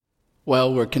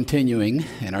Well, we're continuing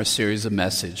in our series of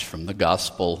message from the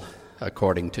Gospel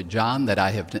according to John that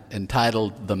I have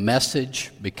entitled, "The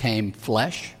Message Became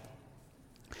Flesh."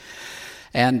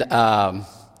 And the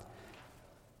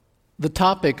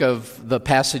topic of the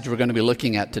passage we're going to be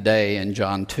looking at today in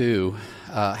John 2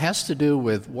 has to do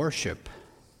with worship.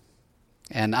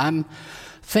 And I'm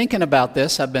thinking about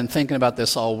this. I've been thinking about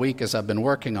this all week as I've been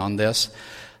working on this.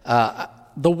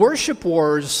 The worship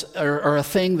wars are a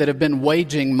thing that have been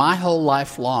waging my whole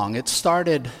life long. It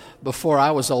started before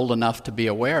I was old enough to be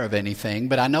aware of anything,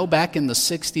 but I know back in the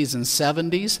 60s and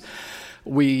 70s,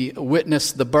 we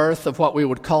witnessed the birth of what we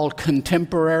would call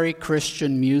contemporary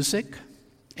Christian music,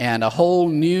 and a whole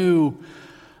new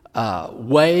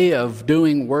way of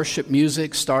doing worship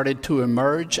music started to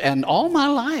emerge. And all my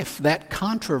life, that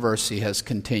controversy has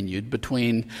continued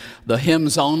between the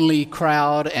hymns-only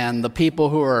crowd and the people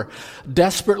who are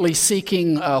desperately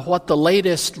seeking what the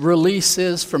latest release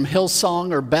is from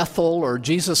Hillsong or Bethel or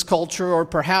Jesus Culture or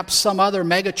perhaps some other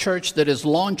megachurch that is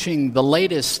launching the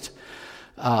latest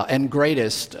and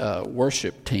greatest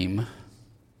worship team.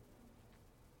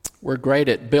 We're great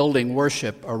at building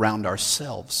worship around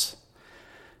ourselves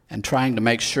and trying to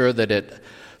make sure that it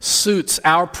suits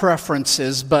our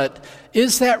preferences, but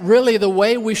is that really the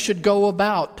way we should go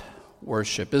about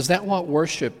worship? Is that what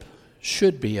worship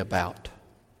should be about?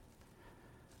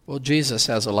 Well, Jesus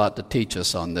has a lot to teach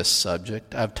us on this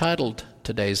subject. I've titled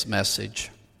today's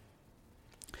message,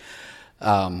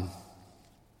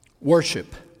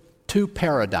 Worship, Two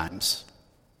Paradigms.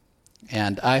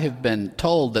 And I have been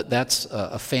told that that's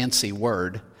a fancy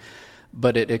word,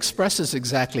 but it expresses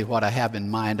exactly what I have in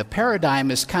mind. A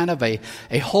paradigm is kind of a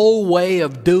whole way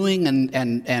of doing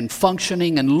and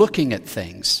functioning and looking at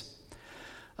things.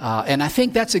 And I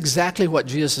think that's exactly what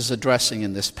Jesus is addressing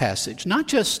in this passage. Not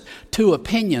just two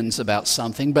opinions about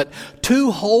something, but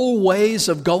two whole ways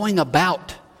of going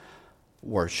about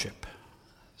worship.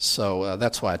 So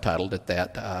that's why I titled it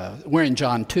that. We're in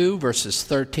John 2, verses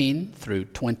 13 through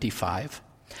 25.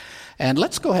 And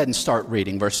let's go ahead and start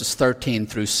reading verses 13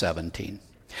 through 17.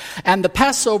 "And the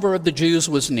Passover of the Jews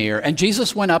was near, and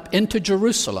Jesus went up into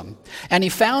Jerusalem. And he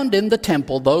found in the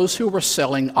temple those who were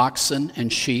selling oxen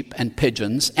and sheep and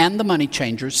pigeons, and the money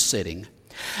changers sitting.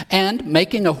 And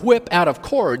making a whip out of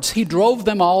cords, he drove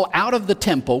them all out of the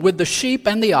temple with the sheep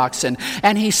and the oxen.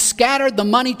 And he scattered the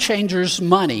money changers'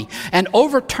 money and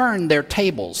overturned their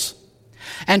tables.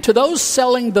 And to those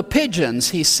selling the pigeons,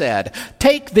 he said,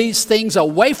 'Take these things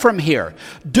away from here.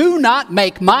 Do not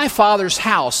make my Father's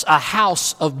house a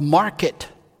house of market.'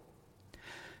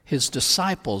 His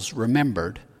disciples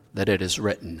remembered that it is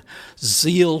written,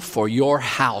 'Zeal for your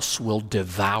house will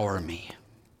devour me.'"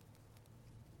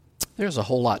 There's a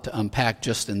whole lot to unpack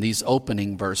just in these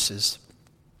opening verses.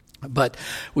 But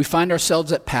we find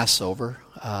ourselves at Passover,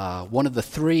 one of the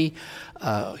three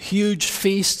huge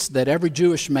feasts that every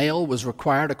Jewish male was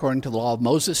required, according to the law of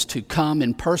Moses, to come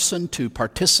in person to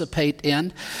participate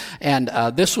in. And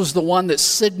this was the one that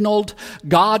signaled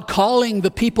God calling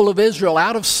the people of Israel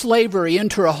out of slavery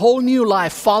into a whole new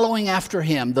life, following after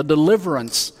him, the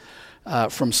deliverance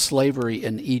from slavery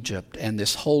in Egypt, and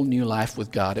this whole new life with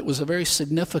God. It was a very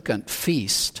significant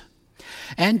feast.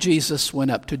 And Jesus went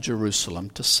up to Jerusalem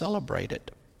to celebrate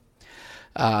it.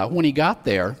 When he got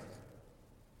there,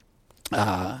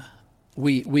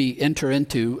 we enter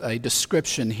into a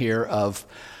description here of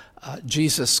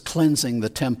Jesus cleansing the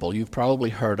temple. You've probably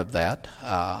heard of that.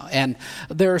 And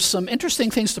there are some interesting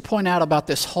things to point out about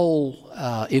this whole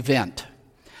event.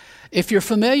 If you're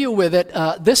familiar with it,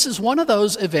 this is one of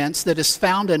those events that is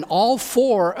found in all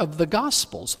four of the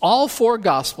Gospels. All four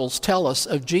Gospels tell us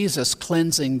of Jesus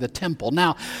cleansing the temple.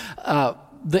 Now,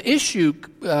 the issue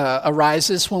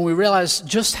arises when we realize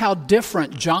just how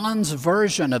different John's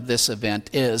version of this event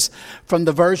is from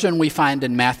the version we find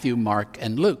in Matthew, Mark,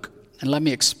 and Luke. And let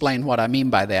me explain what I mean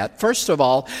by that. First of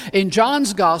all, in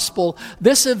John's gospel,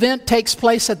 this event takes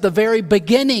place at the very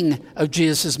beginning of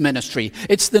Jesus' ministry.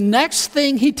 It's the next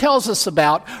thing he tells us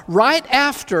about right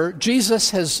after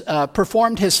Jesus has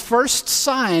performed his first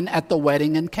sign at the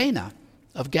wedding in Cana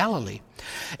of Galilee.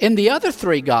 In the other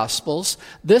three Gospels,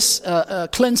 this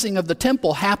cleansing of the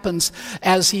temple happens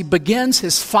as he begins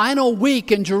his final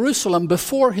week in Jerusalem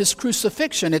before his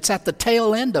crucifixion. It's at the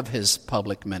tail end of his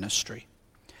public ministry.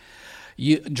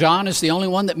 John is the only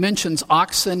one that mentions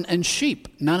oxen and sheep.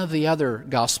 None of the other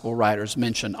gospel writers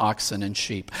mention oxen and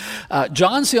sheep.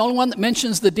 John's the only one that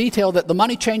mentions the detail that the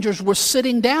money changers were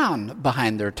sitting down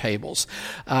behind their tables.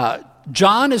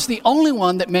 John is the only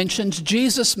one that mentions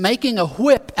Jesus making a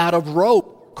whip out of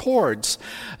rope chords.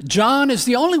 John is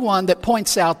the only one that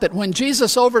points out that when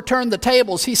Jesus overturned the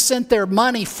tables, he sent their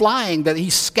money flying, that he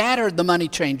scattered the money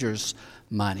changers'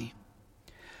 money.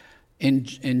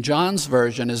 In John's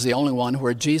version is the only one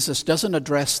where Jesus doesn't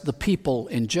address the people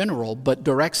in general, but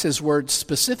directs his words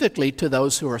specifically to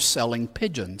those who are selling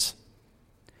pigeons.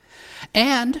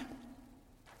 And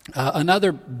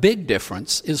another big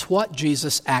difference is what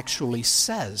Jesus actually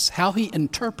says, how he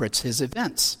interprets his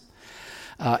events.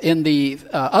 In the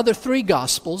other three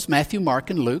Gospels, Matthew, Mark,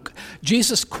 and Luke,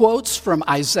 Jesus quotes from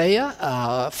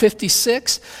Isaiah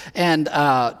 56 and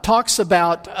talks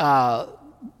about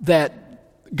that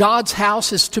God's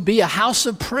house is to be a house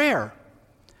of prayer.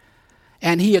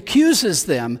 And he accuses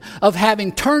them of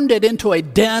having turned it into a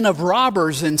den of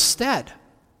robbers instead.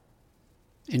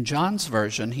 In John's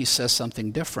version, he says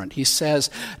something different. He says,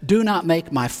 "Do not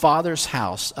make my Father's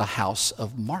house a house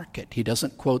of market." He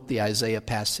doesn't quote the Isaiah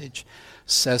passage,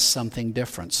 says something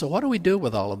different. So what do we do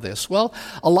with all of this? Well,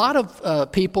 a lot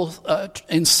of people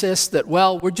insist that,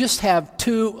 we just have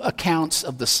two accounts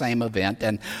of the same event,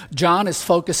 and John is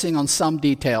focusing on some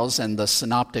details, and the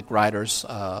synoptic writers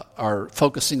are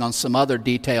focusing on some other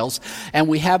details, and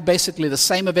we have basically the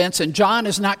same events, and John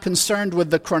is not concerned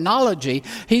with the chronology.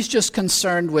 He's just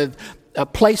concerned with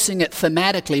placing it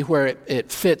thematically where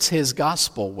it fits his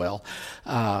gospel well.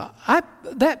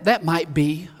 That might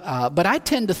be, but I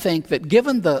tend to think that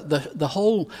given the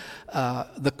whole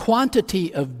the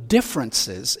quantity of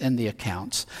differences in the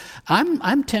accounts,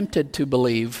 I'm tempted to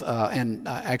believe, and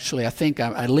actually I think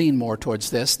I lean more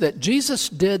towards this, that Jesus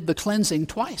did the cleansing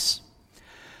twice.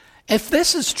 If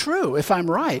this is true, if I'm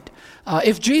right,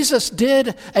 if Jesus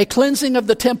did a cleansing of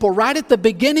the temple right at the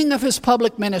beginning of his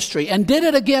public ministry and did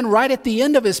it again right at the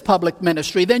end of his public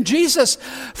ministry, then Jesus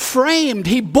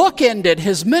he bookended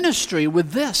his ministry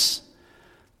with this,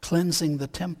 cleansing the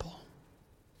temple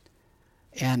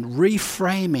and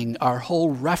reframing our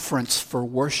whole reference for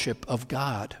worship of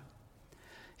God.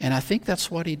 And I think that's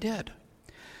what he did.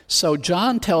 So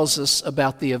John tells us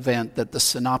about the event that the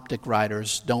synoptic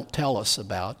writers don't tell us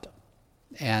about.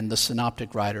 And the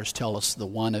synoptic writers tell us the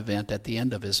one event at the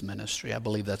end of his ministry. I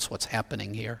believe that's what's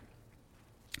happening here.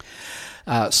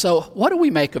 So what do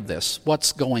we make of this?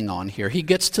 What's going on here? He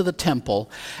gets to the temple,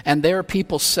 and there are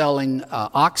people selling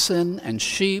oxen and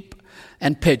sheep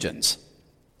and pigeons.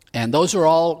 And those are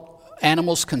all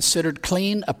animals considered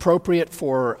clean, appropriate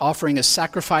for offering as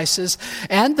sacrifices,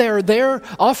 and they're there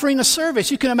offering a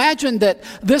service. You can imagine that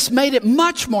this made it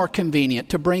much more convenient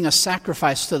to bring a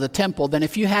sacrifice to the temple than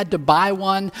if you had to buy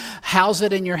one, house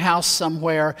it in your house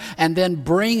somewhere, and then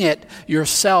bring it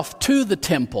yourself to the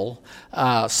temple.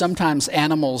 Sometimes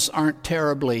animals aren't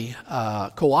terribly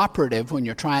cooperative when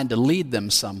you're trying to lead them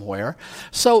somewhere.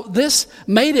 So this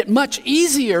made it much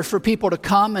easier for people to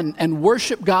come and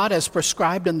worship God as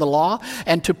prescribed in the law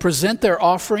and to present their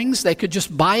offerings. They could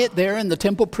just buy it there in the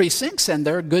temple precincts and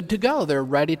they're good to go. They're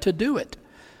ready to do it.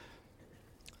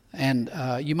 And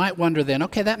you might wonder then,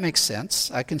 okay, that makes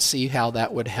sense. I can see how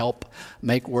that would help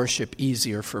make worship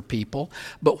easier for people.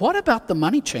 But what about the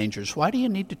money changers? Why do you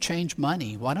need to change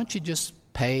money? Why don't you just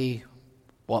pay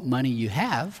what money you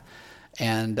have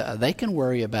and they can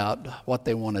worry about what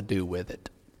they want to do with it?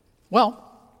 Well,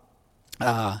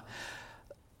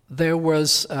 there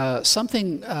was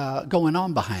something going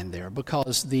on behind there,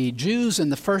 because the Jews in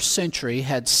the first century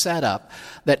had set up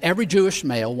that every Jewish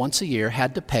male once a year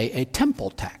had to pay a temple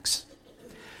tax.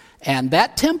 And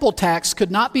that temple tax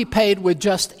could not be paid with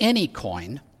just any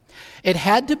coin. It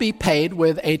had to be paid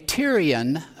with a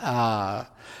Tyrian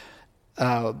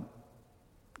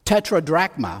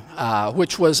tetradrachma,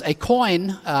 which was a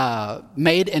coin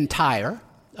made in Tyre.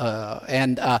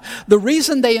 And the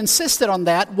reason they insisted on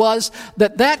that was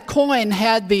that that coin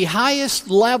had the highest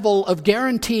level of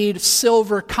guaranteed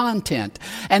silver content.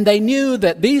 And they knew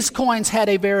that these coins had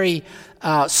a very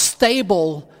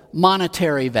stable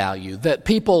monetary value, that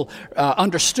people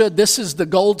understood this is the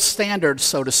gold standard,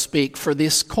 so to speak, for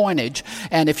this coinage.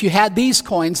 And if you had these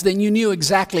coins, then you knew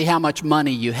exactly how much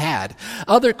money you had.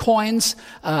 Other coins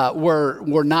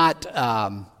were not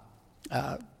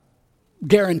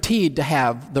guaranteed to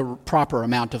have the proper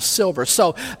amount of silver.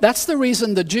 So that's the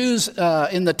reason the Jews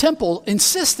in the temple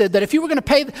insisted that if you were going to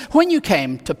pay, when you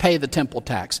came to pay the temple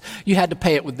tax, you had to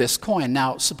pay it with this coin.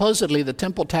 Now, supposedly the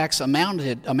temple tax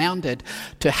amounted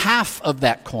to half of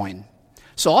that coin.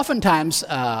 So oftentimes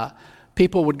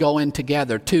people would go in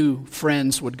together, two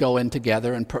friends would go in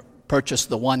together and purchase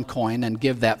the 1 coin and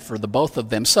give that for the both of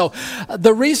them. So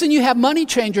the reason you have money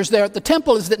changers there at the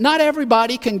temple is that not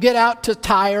everybody can get out to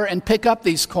Tyre and pick up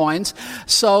these coins.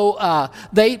 So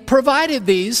they provided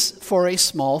these for a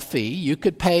small fee. You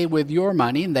could pay with your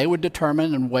money, and they would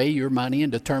determine and weigh your money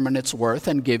and determine its worth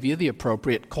and give you the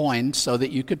appropriate coin so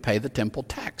that you could pay the temple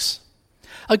tax.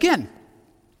 Again,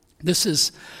 this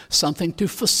is something to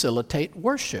facilitate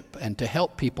worship and to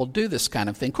help people do this kind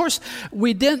of thing. Of course,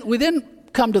 we then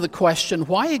come to the question,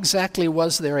 why exactly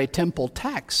was there a temple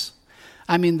tax?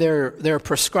 I mean, there are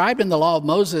prescribed in the law of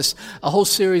Moses a whole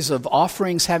series of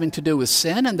offerings having to do with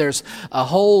sin, and there's a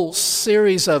whole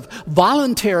series of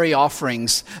voluntary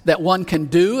offerings that one can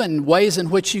do and ways in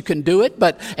which you can do it,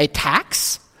 but a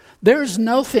tax? There's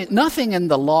nothing in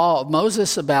the law of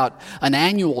Moses about an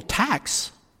annual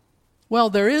tax. Well,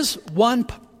 there is one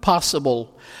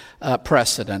possible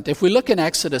precedent. If we look in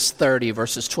Exodus 30,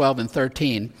 verses 12 and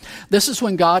 13, this is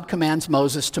when God commands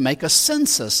Moses to make a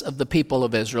census of the people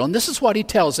of Israel. And this is what he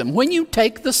tells him. When you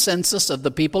take the census of the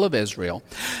people of Israel,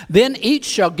 then each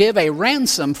shall give a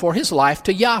ransom for his life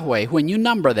to Yahweh when you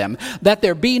number them, that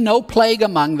there be no plague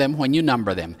among them when you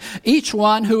number them. Each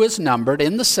one who is numbered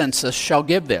in the census shall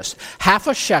give this, half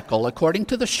a shekel according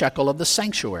to the shekel of the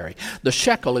sanctuary. The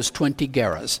shekel is 20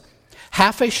 gerahs.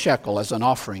 Half a shekel as an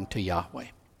offering to Yahweh.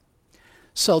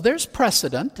 So there's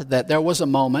precedent that there was a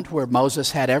moment where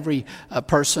Moses had every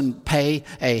person pay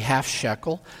a half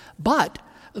shekel, but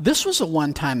this was a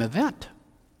one-time event.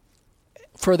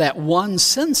 For that one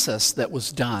census that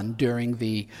was done during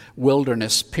the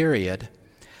wilderness period,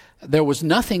 there was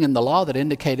nothing in the law that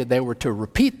indicated they were to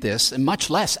repeat this, and much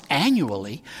less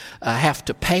annually have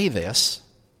to pay this.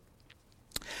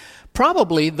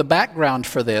 Probably the background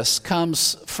for this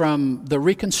comes from the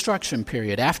Reconstruction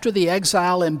period. After the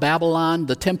exile in Babylon,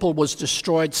 the temple was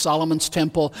destroyed, Solomon's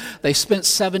temple. They spent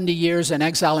 70 years in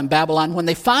exile in Babylon. When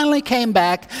they finally came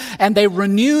back and they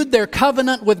renewed their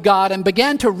covenant with God and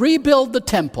began to rebuild the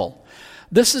temple,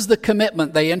 this is the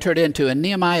commitment they entered into in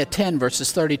Nehemiah 10,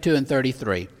 verses 32 and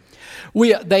 33.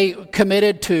 They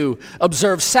committed to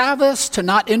observe Sabbaths, to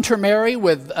not intermarry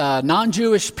with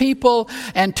non-Jewish people,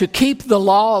 and to keep the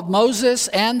law of Moses.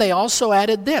 And they also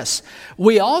added this: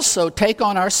 we also take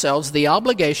on ourselves the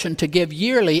obligation to give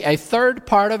yearly a third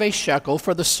part of a shekel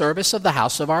for the service of the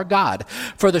house of our God,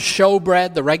 for the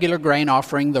showbread, the regular grain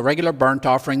offering, the regular burnt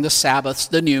offering, the Sabbaths,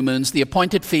 the new moons, the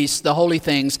appointed feasts, the holy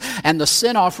things, and the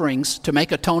sin offerings to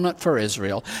make atonement for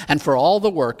Israel, and for all the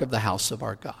work of the house of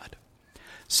our God.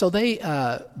 So they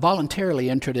voluntarily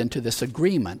entered into this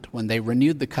agreement when they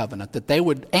renewed the covenant that they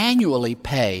would annually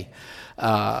pay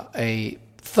a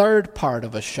third part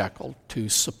of a shekel to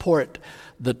support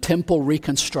the temple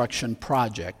reconstruction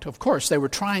project. Of course, they were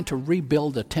trying to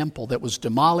rebuild a temple that was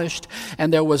demolished,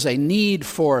 and there was a need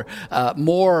for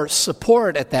more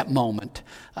support at that moment.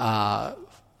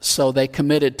 So they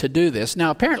committed to do this. Now,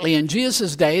 apparently in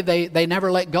Jesus' day, they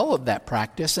never let go of that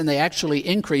practice, and they actually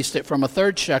increased it from a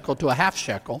third shekel to a half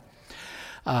shekel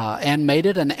and made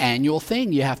it an annual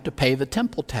thing. You have to pay the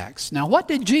temple tax. Now, what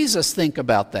did Jesus think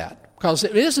about that? Because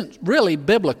it isn't really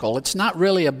biblical. It's not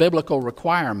really a biblical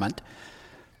requirement.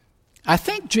 I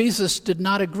think Jesus did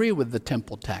not agree with the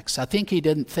temple tax. I think he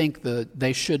didn't think that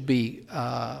they should be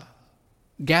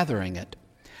gathering it.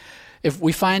 If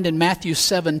we find in Matthew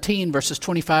 17, verses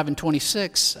 25 and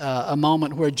 26, a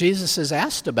moment where Jesus is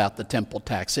asked about the temple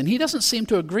tax, and he doesn't seem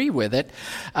to agree with it.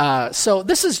 So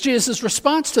this is Jesus'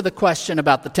 response to the question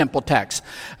about the temple tax.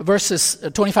 Verses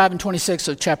 25 and 26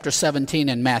 of chapter 17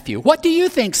 in Matthew. What do you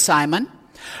think, Simon?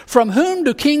 From whom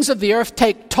do kings of the earth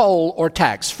take toll or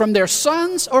tax? From their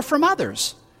sons or from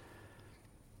others?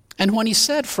 And when he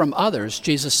said from others,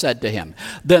 Jesus said to him,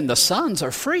 then the sons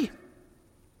are free.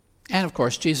 And of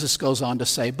course, Jesus goes on to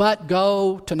say, but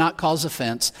go, to not cause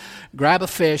offense, grab a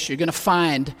fish. You're going to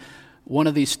find one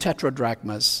of these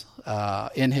tetradrachmas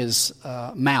in his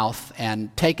mouth,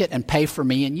 and take it and pay for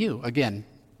me and you. Again,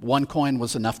 1 coin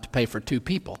was enough to pay for 2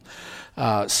 people.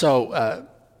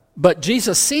 But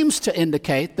Jesus seems to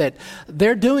indicate that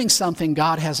they're doing something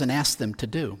God hasn't asked them to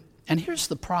do. And here's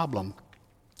the problem.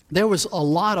 There was a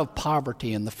lot of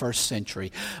poverty in the first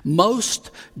century.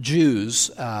 Most Jews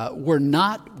were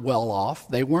not well off.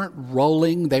 They weren't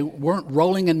rolling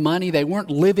in money. They weren't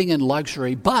living in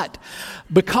luxury. But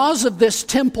because of this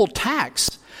temple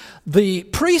tax, the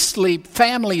priestly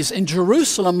families in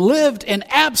Jerusalem lived in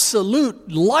absolute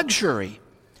luxury.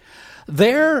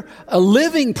 Their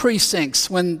living precincts,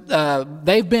 when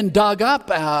they've been dug up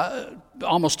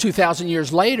almost 2,000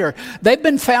 years later, they've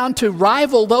been found to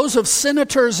rival those of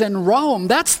senators in Rome.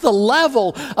 That's the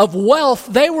level of wealth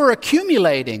they were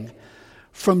accumulating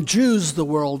from Jews the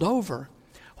world over.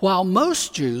 while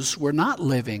most Jews were not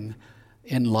living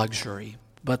in luxury,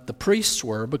 but the priests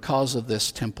were because of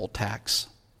this temple tax.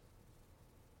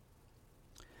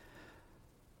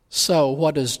 So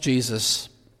what does Jesus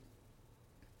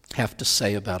have to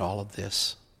say about all of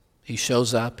this? He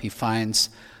shows up, he finds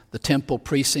the temple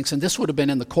precincts, and this would have been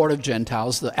in the court of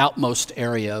Gentiles, the outmost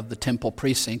area of the temple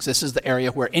precincts. This is the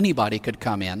area where anybody could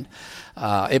come in.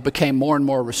 It became more and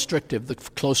more restrictive the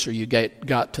closer you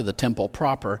got to the temple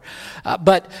proper.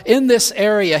 But in this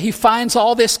area, he finds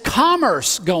all this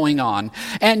commerce going on,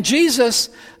 and Jesus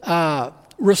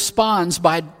responds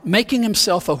by making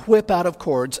himself a whip out of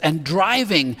cords and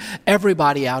driving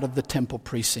everybody out of the temple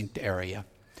precinct area.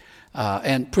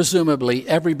 And presumably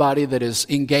everybody that is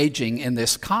engaging in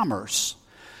this commerce.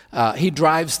 He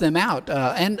drives them out.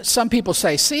 And some people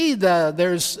say, see,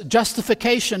 there's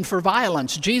justification for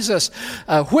violence. Jesus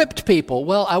whipped people.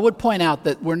 Well, I would point out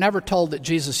that we're never told that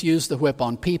Jesus used the whip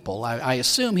on people. I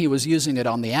assume he was using it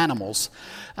on the animals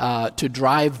to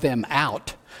drive them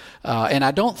out. And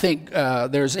I don't think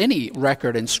there's any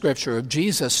record in Scripture of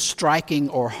Jesus striking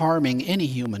or harming any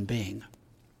human being.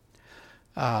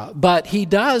 But he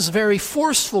does very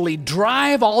forcefully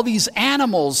drive all these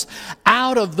animals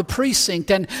out of the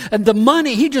precinct. And the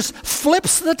money, he just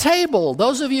flips the table.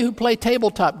 Those of you who play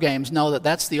tabletop games know that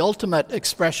that's the ultimate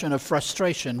expression of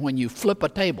frustration, when you flip a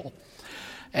table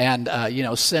and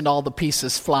send all the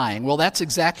pieces flying. Well, that's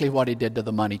exactly what he did to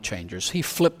the money changers. He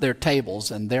flipped their tables,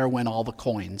 and there went all the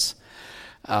coins.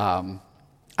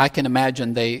 I can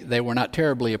imagine they were not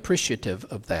terribly appreciative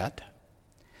of that.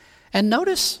 And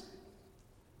notice,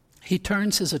 he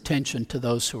turns his attention to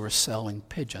those who are selling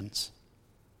pigeons.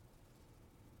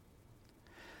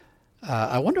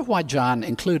 I wonder why John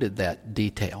included that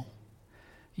detail.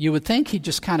 You would think he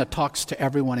just kind of talks to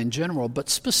everyone in general, but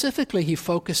specifically he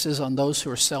focuses on those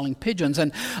who are selling pigeons.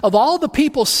 And of all the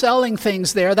people selling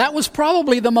things there, that was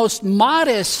probably the most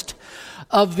modest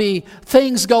of the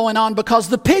things going on, because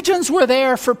the pigeons were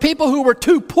there for people who were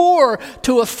too poor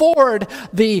to afford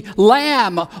the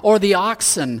lamb or the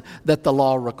oxen that the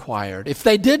law required. If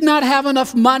they did not have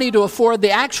enough money to afford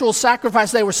the actual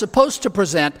sacrifice they were supposed to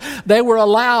present, they were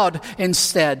allowed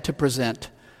instead to present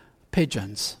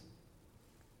pigeons.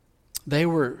 They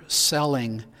were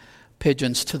selling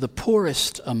pigeons to the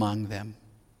poorest among them.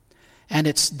 And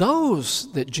it's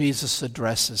those that Jesus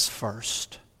addresses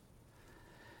first.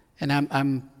 And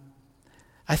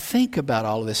I think about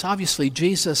all of this. Obviously,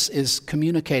 Jesus is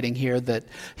communicating here that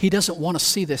he doesn't want to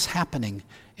see this happening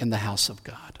in the house of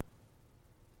God.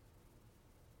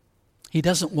 He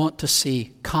doesn't want to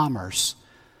see commerce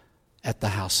at the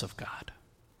house of God.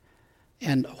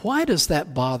 And why does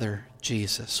that bother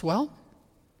Jesus? Well,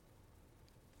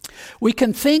 we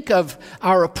can think of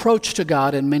our approach to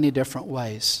God in many different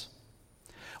ways.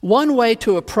 One way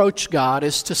to approach God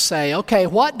is to say, okay,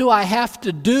 what do I have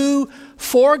to do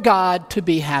for God to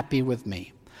be happy with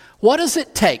me? What does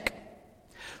it take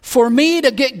for me to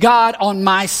get God on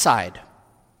my side?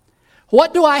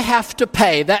 What do I have to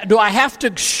pay? Do I have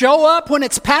to show up when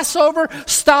it's Passover,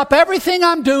 stop everything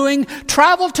I'm doing,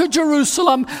 travel to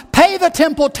Jerusalem, pay the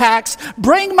temple tax,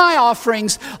 bring my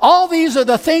offerings? All these are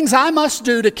the things I must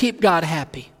do to keep God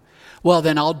happy. Well,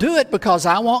 then I'll do it because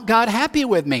I want God happy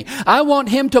with me. I want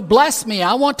him to bless me.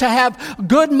 I want to have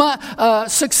good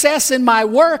success in my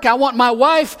work. I want my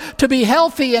wife to be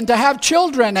healthy and to have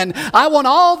children. And I want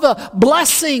all the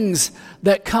blessings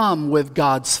that come with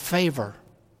God's favor.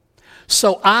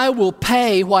 So I will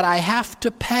pay what I have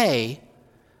to pay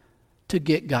to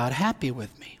get God happy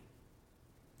with me.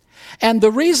 And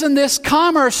the reason this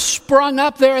commerce sprung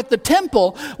up there at the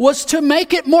temple was to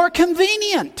make it more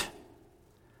convenient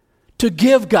to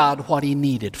give God what he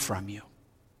needed from you,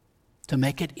 to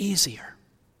make it easier.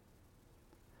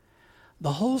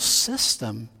 The whole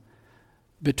system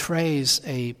betrays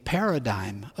a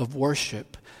paradigm of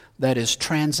worship that is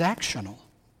transactional.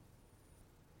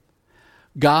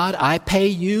 God, I pay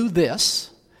you this,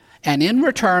 and in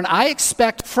return, I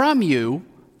expect from you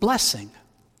blessing.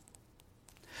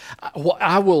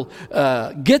 I will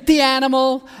get the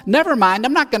animal. Never mind,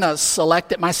 I'm not going to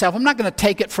select it myself. I'm not going to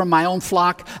take it from my own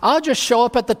flock. I'll just show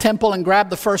up at the temple and grab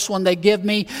the first one they give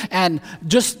me and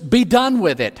just be done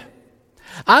with it.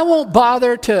 I won't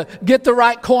bother to get the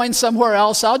right coin somewhere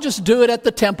else. I'll just do it at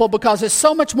the temple because it's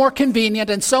so much more convenient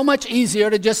and so much easier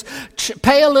to just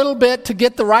pay a little bit to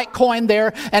get the right coin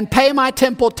there and pay my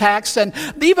temple tax. And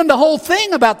even the whole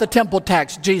thing about the temple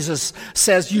tax, Jesus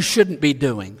says you shouldn't be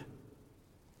doing.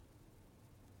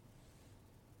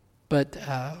 But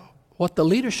what the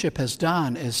leadership has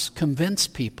done is convince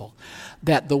people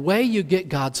that the way you get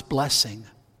God's blessing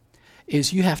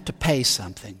is you have to pay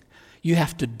something. You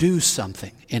have to do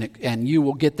something, and you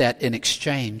will get that in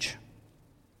exchange.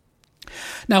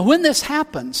 Now, when this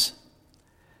happens,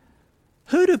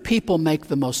 who do people make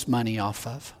the most money off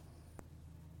of?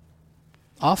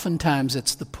 Oftentimes,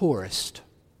 it's the poorest.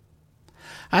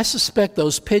 I suspect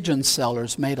those pigeon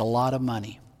sellers made a lot of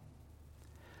money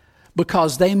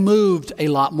because they moved a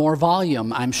lot more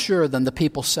volume, I'm sure, than the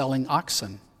people selling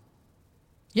oxen.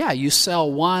 Yeah, you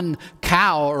sell one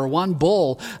cow or one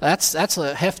bull, that's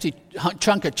a hefty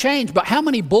chunk of change, but how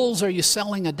many bulls are you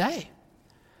selling a day?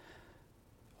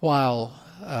 While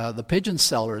the pigeon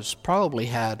sellers probably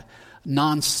had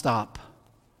nonstop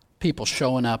people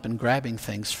showing up and grabbing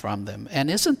things from them. And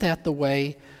isn't that the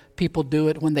way people do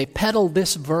it when they peddle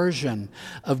this version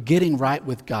of getting right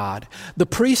with God? The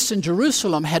priests in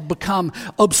Jerusalem had become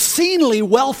obscenely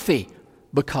wealthy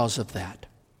because of that.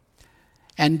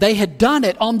 And they had done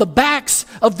it on the backs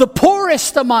of the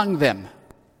poorest among them.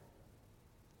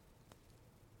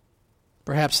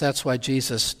 Perhaps that's why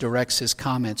Jesus directs his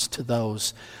comments to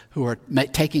those who are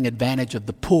taking advantage of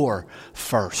the poor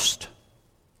first.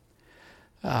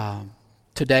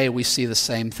 Today we see the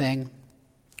same thing.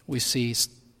 We see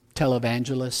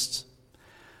televangelists,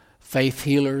 faith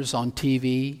healers on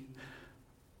TV,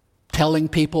 telling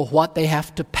people what they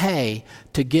have to pay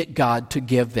to get God to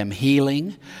give them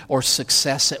healing or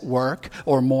success at work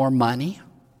or more money.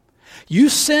 You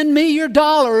send me your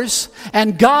dollars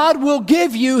and God will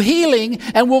give you healing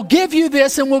and will give you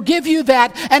this and will give you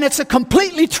that. And it's a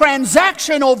completely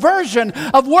transactional version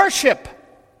of worship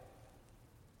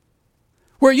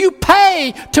where you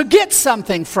pay to get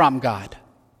something from God.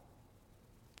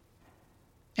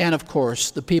 And of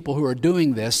course, the people who are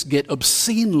doing this get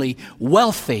obscenely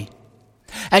wealthy.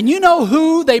 And you know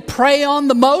who they prey on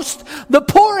the most? The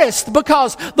poorest,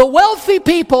 because the wealthy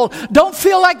people don't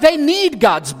feel like they need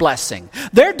God's blessing.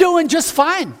 They're doing just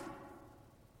fine.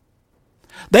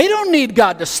 They don't need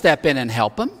God to step in and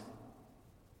help them.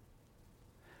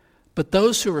 But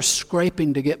those who are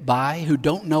scraping to get by, who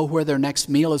don't know where their next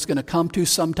meal is going to come to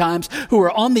sometimes, who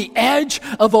are on the edge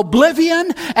of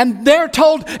oblivion, and they're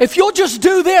told, if you'll just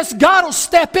do this, God will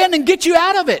step in and get you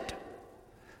out of it.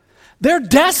 They're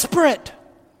desperate.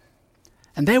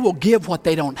 And they will give what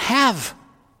they don't have.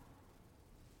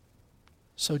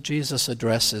 So Jesus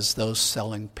addresses those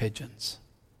selling pigeons.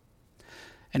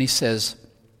 And he says,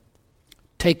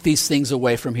 take these things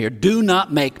away from here. Do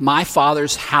not make my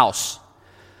Father's house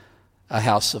a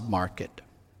house of market.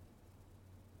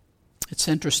 It's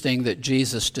interesting that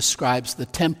Jesus describes the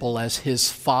temple as his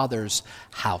Father's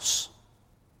house.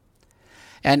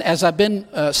 And as I've been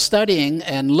studying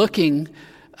and looking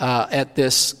at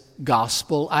this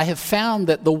gospel, I have found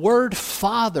that the word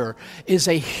Father is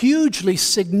a hugely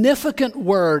significant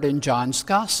word in John's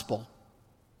gospel.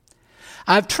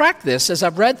 I've tracked this as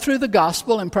I've read through the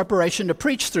gospel in preparation to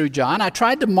preach through John. I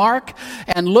tried to mark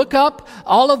and look up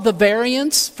all of the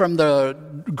variants from the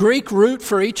Greek root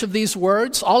for each of these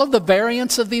words, all of the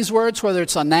variants of these words, whether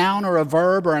it's a noun or a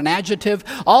verb or an adjective,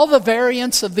 all the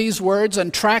variants of these words,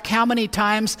 and track how many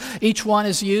times each one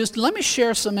is used. Let me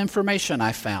share some information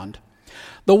I found.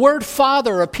 The word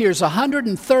Father appears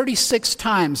 136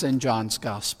 times in John's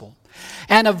gospel.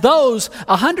 And of those,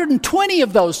 120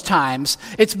 of those times,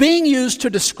 it's being used to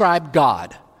describe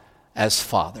God as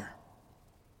Father.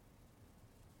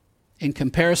 In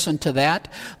comparison to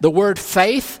that, the word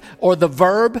faith, or the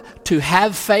verb to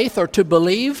have faith or to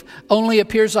believe, only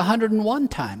appears 101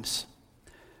 times.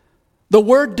 The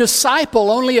word disciple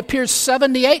only appears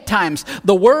 78 times.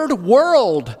 The word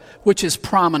world, which is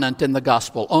prominent in the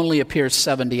gospel, only appears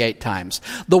 78 times.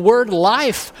 The word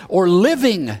life or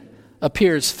living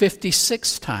appears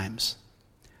 56 times.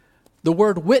 The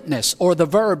word witness, or the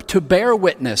verb to bear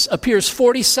witness, appears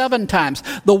 47 times.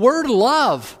 The word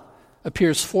love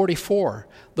appears 44.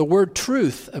 The word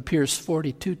truth appears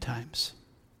 42 times.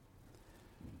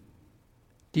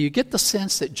 Do you get the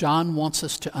sense that John wants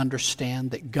us to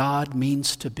understand that God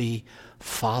means to be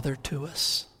Father to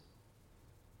us?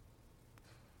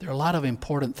 There are a lot of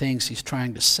important things he's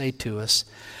trying to say to us,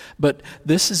 but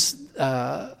this is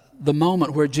the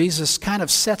moment where Jesus kind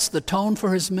of sets the tone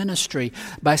for his ministry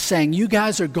by saying, you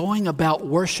guys are going about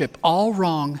worship all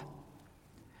wrong.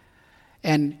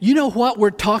 And you know what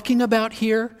we're talking about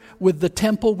here with the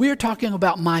temple? We're talking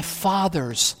about my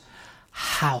Father's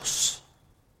house.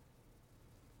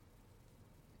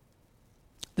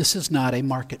 This is not a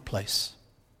marketplace.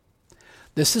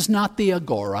 This is not the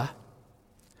agora.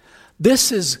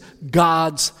 This is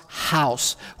God's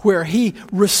house where he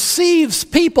receives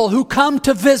people who come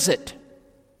to visit.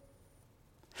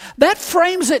 That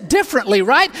frames it differently,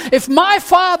 right? If my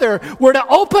father were to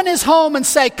open his home and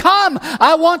say, "Come,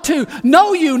 I want to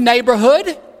know you,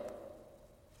 neighborhood,"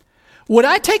 would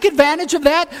I take advantage of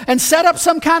that and set up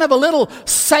some kind of a little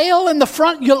sale in the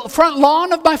front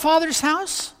lawn of my father's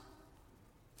house?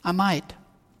 I might,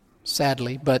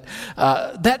 sadly, but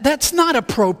that's not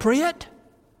appropriate.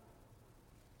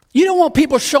 You don't want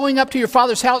people showing up to your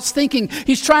father's house thinking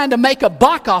he's trying to make a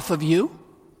buck off of you.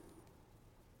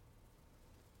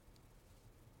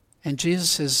 And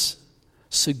Jesus is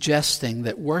suggesting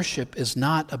that worship is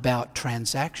not about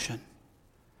transaction.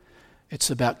 It's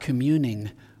about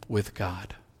communing with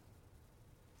God.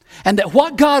 And that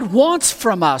what God wants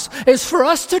from us is for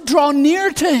us to draw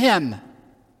near to Him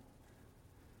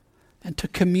and to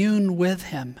commune with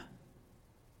Him.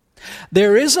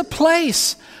 There is a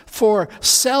place for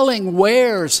selling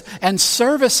wares and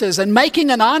services and making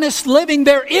an honest living.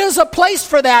 There is a place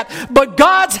for that, but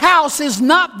God's house is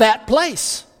not that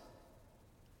place.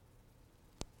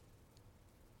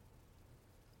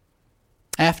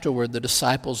 Afterward, the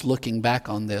disciples, looking back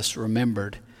on this,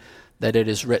 remembered that it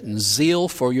is written, "Zeal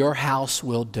for your house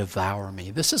will devour me."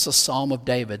 This is a Psalm of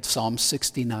David, Psalm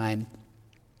 69.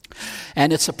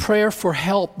 And it's a prayer for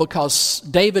help because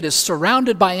David is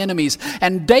surrounded by enemies.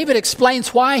 And David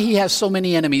explains why he has so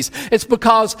many enemies. It's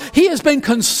because he has been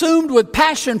consumed with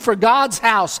passion for God's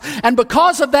house. And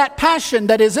because of that passion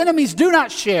that his enemies do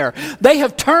not share, they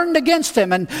have turned against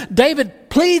him. And David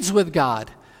pleads with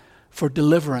God for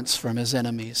deliverance from his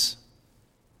enemies.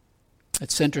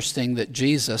 It's interesting that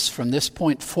Jesus, from this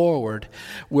point forward,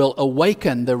 will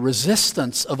awaken the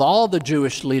resistance of all the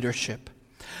Jewish leadership.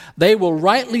 They will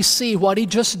rightly see what he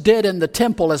just did in the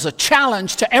temple as a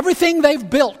challenge to everything they've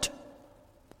built.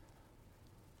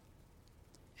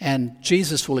 And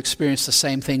Jesus will experience the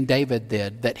same thing David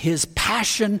did, that his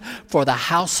passion for the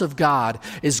house of God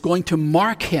is going to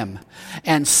mark him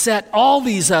and set all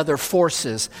these other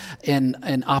forces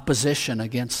in opposition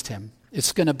against him.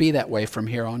 It's going to be that way from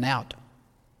here on out.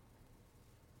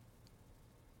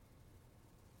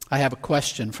 I have a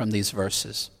question from these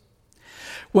verses.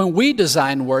 When we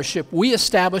design worship, we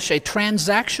establish a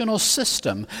transactional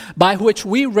system by which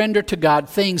we render to God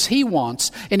things He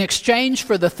wants in exchange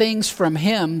for the things from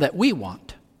Him that we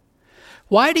want.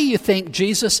 Why do you think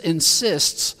Jesus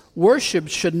insists worship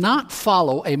should not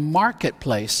follow a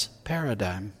marketplace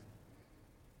paradigm?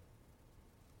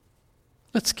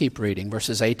 Let's keep reading,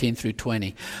 verses 18 through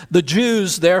 20. The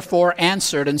Jews therefore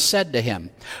answered and said to him,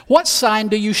 "What sign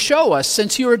do you show us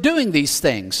since you are doing these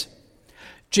things?"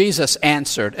 Jesus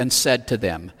answered and said to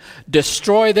them,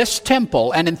 "Destroy this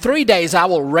temple, and in 3 days I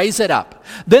will raise it up."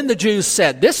 Then the Jews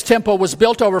said, "This temple was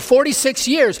built over 46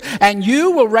 years, and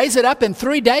you will raise it up in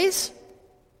 3 days?"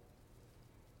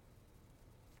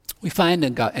 We find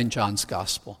in John's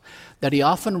Gospel that he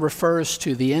often refers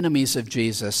to the enemies of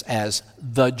Jesus as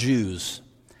the Jews.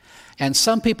 And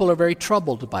some people are very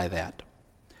troubled by that.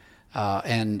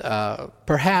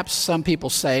 Perhaps some people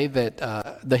say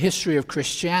that the history of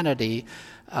Christianity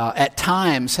at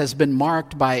times has been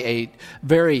marked by a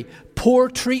very poor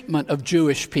treatment of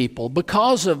Jewish people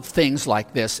because of things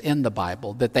like this in the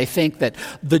Bible, that they think that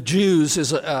the Jews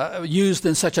is used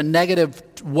in such a negative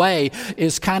way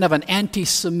is kind of an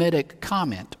anti-Semitic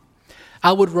comment.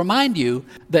 I would remind you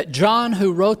that John,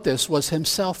 who wrote this, was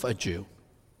himself a Jew.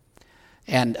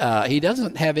 And he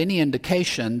doesn't have any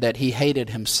indication that he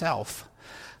hated himself.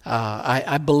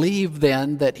 I believe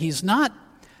then that he's not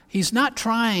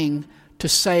trying to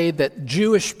say that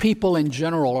Jewish people in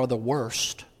general are the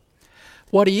worst.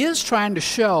 What he is trying to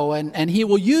show, and he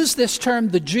will use this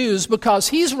term, the Jews, because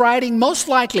he's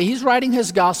writing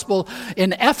his gospel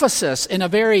in Ephesus in a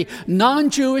very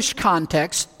non-Jewish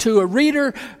context to a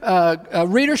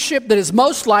readership that is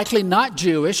most likely not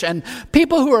Jewish, and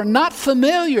people who are not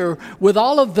familiar with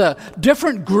all of the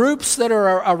different groups that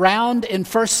are around in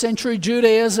first century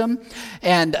Judaism.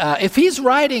 And if he's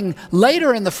writing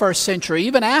later in the first century,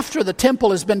 even after the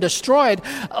temple has been destroyed,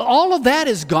 all of that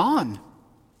is gone.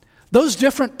 Those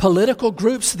different political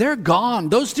groups, they're gone.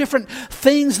 Those different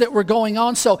things that were going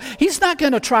on. So he's not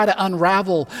going to try to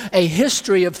unravel a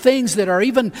history of things that are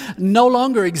even no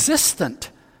longer existent.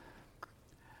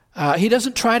 He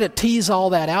doesn't try to tease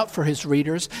all that out for his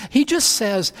readers. He just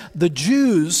says the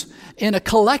Jews in a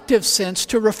collective sense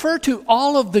to refer to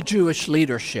all of the Jewish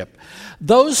leadership.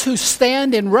 Those who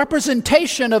stand in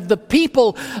representation of the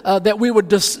people that we would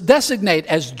designate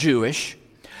as Jewish.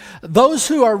 Those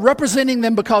who are representing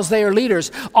them because they are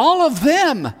leaders, all of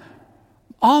them,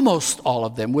 almost all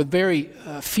of them, with very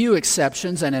few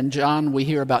exceptions, and in John we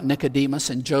hear about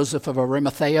Nicodemus and Joseph of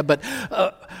Arimathea, but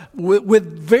with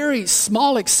very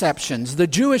small exceptions, the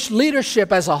Jewish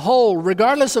leadership as a whole,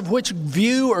 regardless of which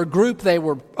view or group they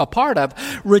were a part of,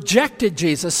 rejected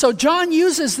Jesus. So John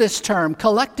uses this term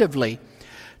collectively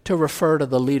to refer to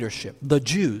the leadership, the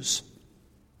Jews.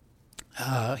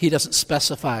 He doesn't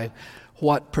specify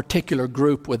what particular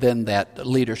group within that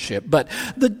leadership. But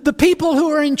the people who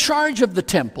are in charge of the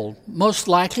temple, most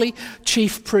likely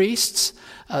chief priests,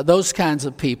 those kinds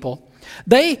of people,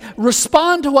 they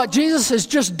respond to what Jesus has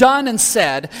just done and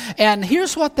said, and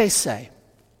here's what they say.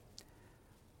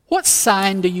 What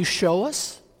sign do you show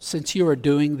us since you are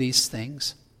doing these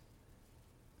things?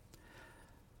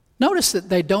 Notice that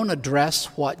they don't address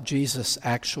what Jesus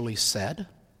actually said.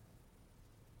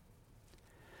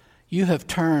 You have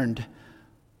turned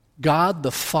God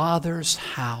the Father's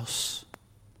house.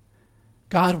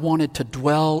 God wanted to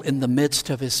dwell in the midst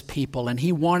of His people, and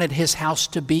He wanted His house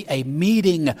to be a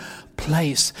meeting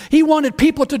place. He wanted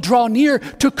people to draw near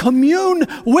to commune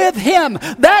with Him.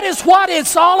 That is what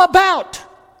it's all about.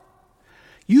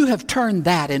 You have turned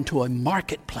that into a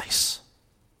marketplace.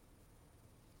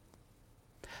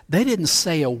 They didn't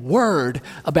say a word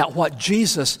about what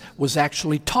Jesus was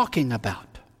actually talking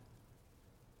about.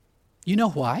 You know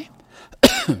why?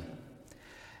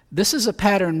 This is a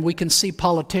pattern we can see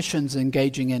politicians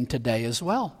engaging in today as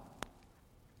well.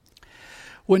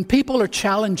 When people are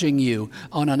challenging you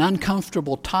on an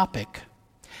uncomfortable topic,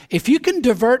 if you can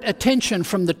divert attention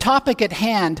from the topic at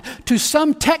hand to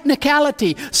some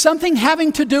technicality, something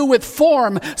having to do with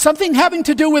form, something having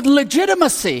to do with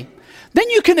legitimacy, then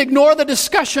you can ignore the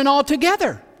discussion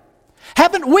altogether.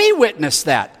 Haven't we witnessed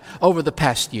that over the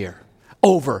past year,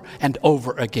 over and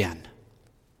over again?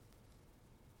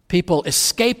 People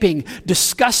escaping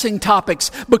discussing topics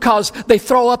because they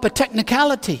throw up a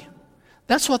technicality.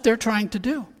 That's what they're trying to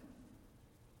do.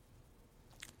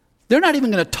 They're not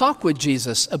even going to talk with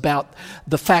Jesus about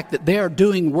the fact that they are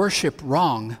doing worship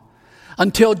wrong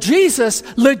until Jesus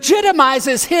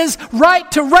legitimizes His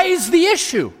right to raise the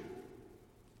issue.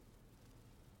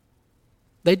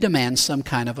 They demand some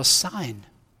kind of a sign.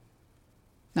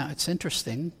 Now, it's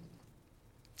interesting.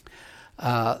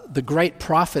 The great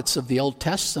prophets of the Old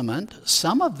Testament,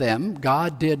 some of them,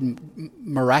 God did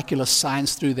miraculous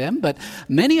signs through them, but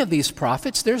many of these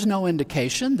prophets, there's no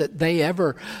indication that they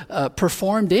ever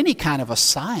performed any kind of a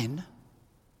sign.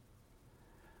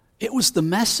 It was the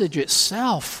message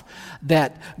itself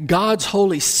that God's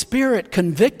Holy Spirit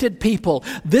convicted people.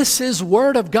 This is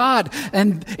Word of God,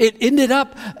 and it ended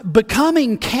up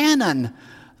becoming canon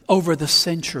over the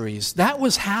centuries. That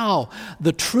was how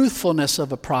the truthfulness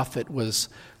of a prophet was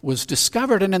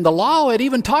discovered. And in the law, it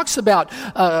even talks about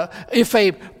if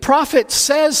a prophet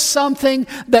says something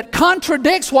that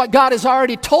contradicts what God has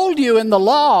already told you in the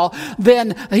law,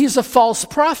 then he's a false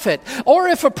prophet. Or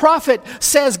if a prophet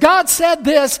says, God said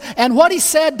this, and what He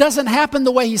said doesn't happen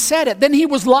the way He said it, then he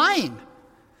was lying.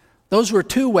 Those were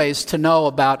two ways to know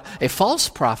about a false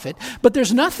prophet, but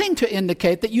there's nothing to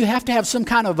indicate that you have to have some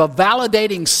kind of a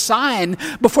validating sign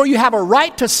before you have a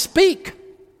right to speak.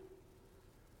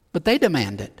 But they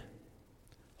demand it.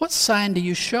 What sign do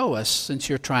you show us since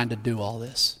you're trying to do all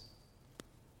this?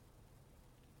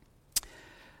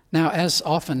 Now, as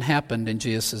often happened in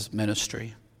Jesus'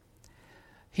 ministry,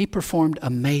 He performed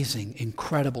amazing,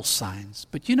 incredible signs.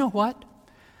 But you know what?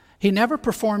 He never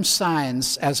performed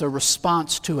signs as a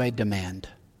response to a demand.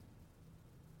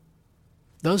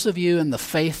 Those of you in the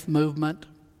faith movement,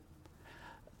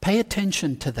 pay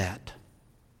attention to that.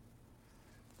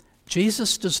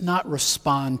 Jesus does not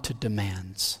respond to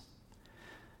demands.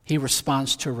 He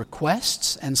responds to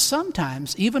requests, and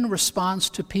sometimes even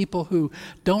responds to people who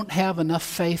don't have enough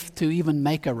faith to even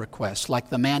make a request,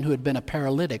 like the man who had been a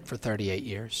paralytic for 38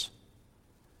 years.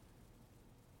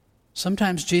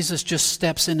 Sometimes Jesus just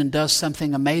steps in and does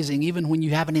something amazing even when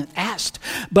you haven't even asked.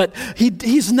 But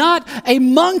He's not a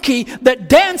monkey that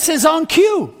dances on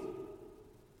cue.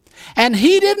 And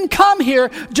He didn't come here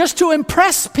just to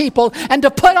impress people and to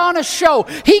put on a show.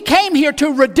 He came here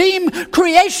to redeem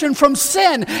creation from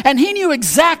sin, and He knew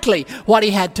exactly what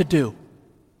He had to do.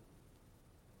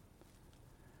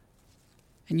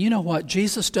 And you know what?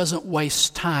 Jesus doesn't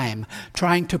waste time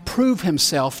trying to prove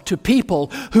Himself to people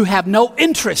who have no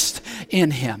interest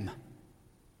in Him.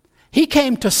 He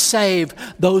came to save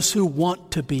those who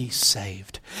want to be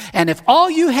saved. And if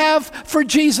all you have for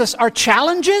Jesus are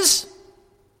challenges,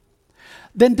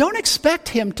 then don't expect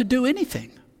Him to do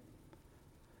anything.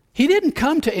 He didn't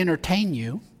come to entertain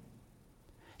you.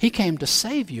 He came to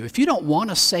save you. If you don't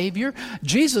want a Savior,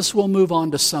 Jesus will move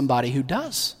on to somebody who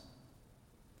does.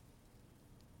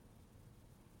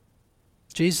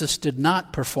 Jesus did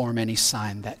not perform any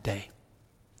sign that day.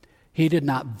 He did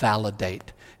not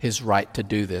validate his right to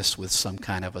do this with some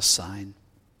kind of a sign.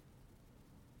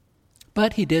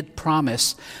 But he did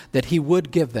promise that he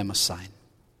would give them a sign.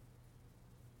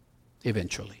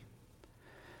 Eventually.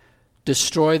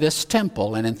 Destroy this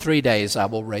temple, and in 3 days I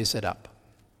will raise it up.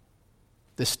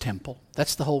 This temple.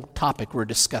 That's the whole topic we're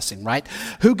discussing, right?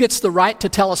 Who gets the right to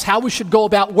tell us how we should go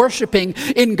about worshiping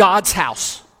in God's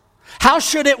house? How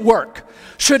should it work?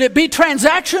 Should it be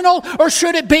transactional or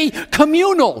should it be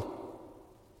communal?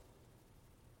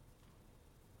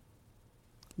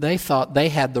 They thought they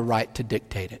had the right to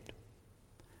dictate it.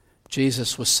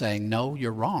 Jesus was saying, no,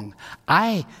 you're wrong.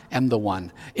 I am the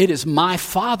one. It is my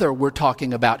Father we're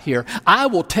talking about here. I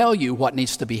will tell you what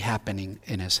needs to be happening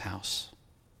in his house.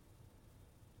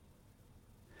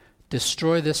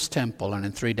 Destroy this temple, and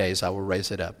in 3 days I will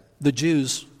raise it up. The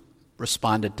Jews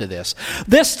responded to this.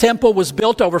 This temple was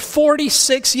built over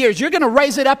 46 years. You're going to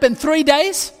raise it up in 3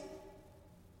 days?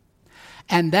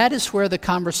 And that is where the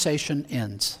conversation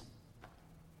ends.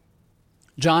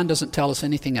 John doesn't tell us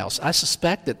anything else. I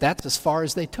suspect that that's as far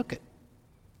as they took it.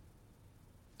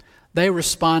 They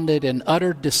responded in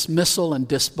utter dismissal and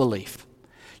disbelief.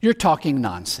 You're talking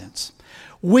nonsense.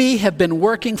 We have been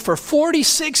working for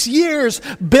 46 years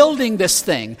building this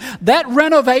thing. That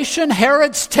renovation,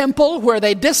 Herod's temple, where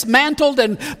they dismantled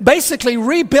and basically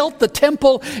rebuilt the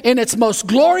temple in its most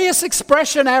glorious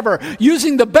expression ever,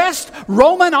 using the best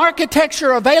Roman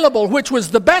architecture available, which was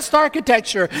the best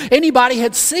architecture anybody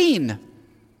had seen.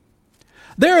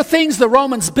 There are things the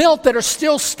Romans built that are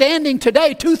still standing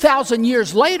today, 2,000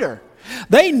 years later.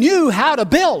 They knew how to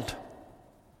build.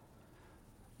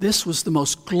 This was the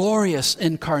most glorious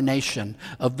incarnation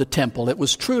of the temple. It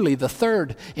was truly the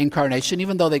third incarnation,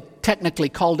 even though they technically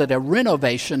called it a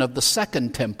renovation of the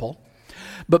second temple.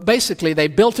 But basically, they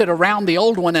built it around the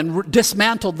old one and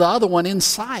dismantled the other one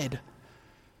inside.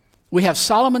 We have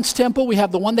Solomon's temple. We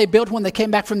have the one they built when they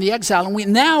came back from the exile.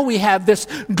 And now we have this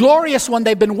glorious one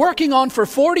they've been working on for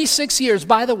 46 years.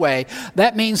 By the way,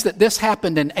 that means that this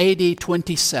happened in AD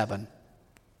 27.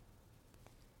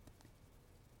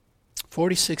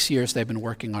 46 years they've been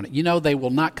working on it. You know, they will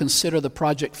not consider the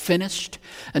project finished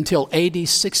until AD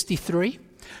 63,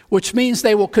 which means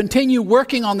they will continue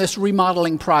working on this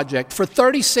remodeling project for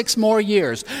 36 more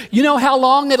years. You know how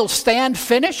long it'll stand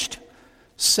finished?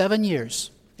 7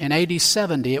 years. In AD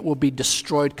 70, it will be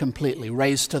destroyed completely,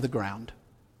 razed to the ground.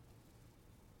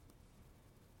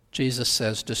 Jesus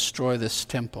says, destroy this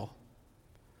temple,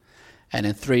 and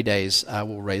in 3 days I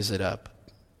will raise it up.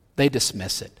 They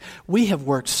dismiss it. We have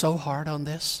worked so hard on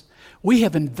this. We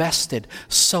have invested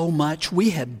so much. We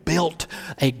have built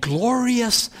a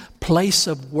glorious place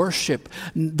of worship.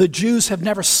 The Jews have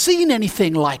never seen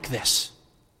anything like this.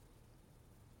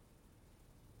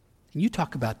 And you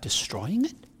talk about destroying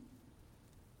it?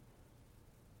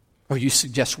 Or you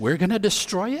suggest we're going to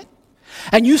destroy it?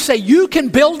 And you say you can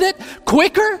build it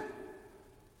quicker?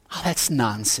 Oh, that's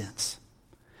nonsense.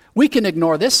 We can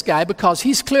ignore this guy because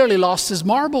he's clearly lost his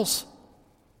marbles.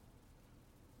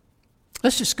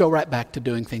 Let's just go right back to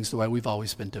doing things the way we've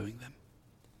always been doing them.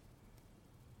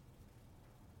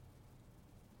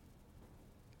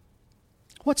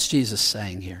 What's Jesus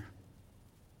saying here?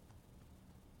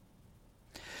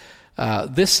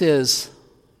 This is,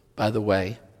 by the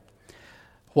way,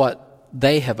 what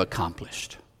they have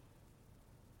accomplished.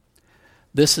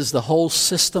 This is the whole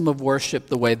system of worship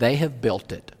the way they have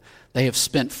built it. They have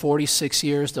spent 46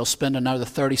 years. They'll spend another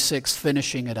 36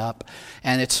 finishing it up.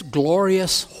 And it's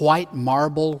glorious white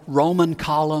marble, Roman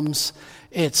columns.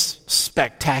 It's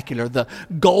spectacular. The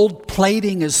gold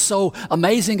plating is so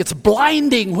amazing. It's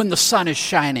blinding when the sun is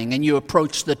shining and you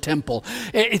approach the temple.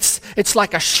 It's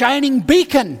like a shining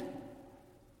beacon.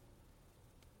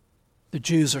 The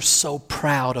Jews are so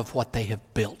proud of what they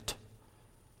have built.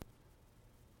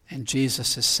 And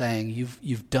Jesus is saying,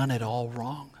 you've done it all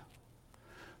wrong.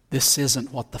 This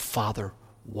isn't what the Father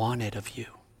wanted of you.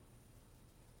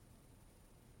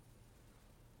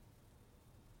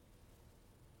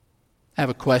 I have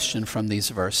a question from these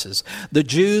verses. The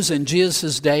Jews in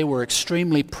Jesus' day were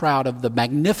extremely proud of the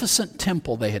magnificent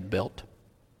temple they had built.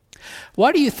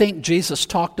 Why do you think Jesus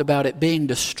talked about it being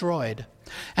destroyed?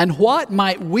 And what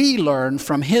might we learn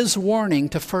from his warning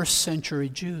to first century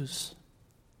Jews?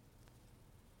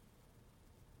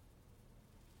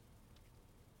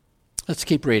 Let's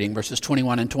keep reading verses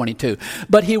 21 and 22.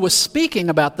 But he was speaking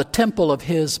about the temple of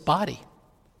his body.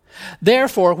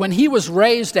 Therefore, when he was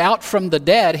raised out from the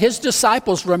dead, his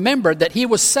disciples remembered that he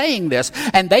was saying this,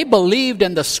 and they believed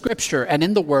in the scripture and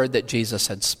in the word that Jesus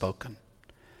had spoken.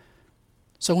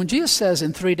 So when Jesus says,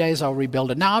 in 3 days I'll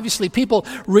rebuild it. Now, obviously, people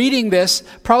reading this,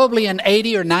 probably in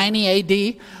 80 or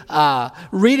 90 AD,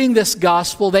 reading this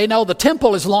gospel, they know the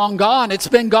temple is long gone. It's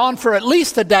been gone for at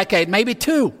least a decade, maybe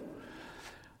 2.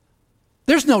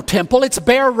 There's no temple. It's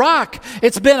bare rock.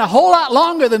 It's been a whole lot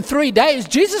longer than 3 days.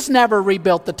 Jesus never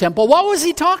rebuilt the temple. What was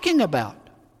he talking about?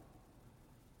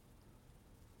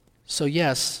 So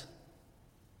yes,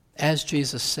 as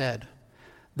Jesus said,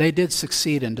 they did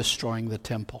succeed in destroying the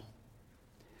temple.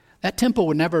 That temple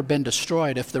would never have been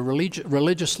destroyed if the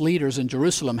religious leaders in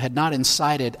Jerusalem had not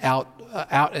incited out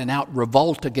and out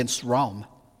revolt against Rome.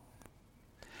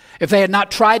 If they had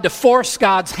not tried to force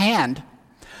God's hand,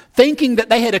 thinking that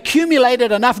they had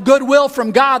accumulated enough goodwill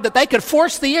from God that they could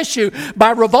force the issue by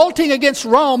revolting against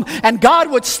Rome, and God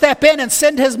would step in and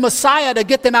send his Messiah to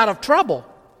get them out of trouble.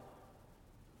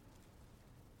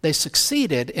 They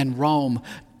succeeded in Rome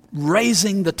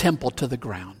razing the temple to the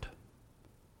ground.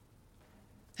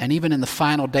 And even in the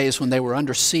final days when they were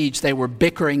under siege, they were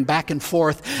bickering back and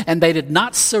forth, and they did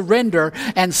not surrender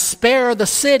and spare the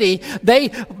city. They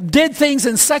did things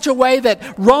in such a way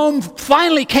that Rome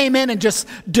finally came in and just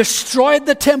destroyed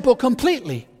the temple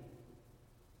completely.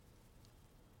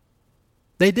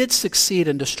 They did succeed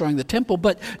in destroying the temple,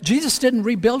 but Jesus didn't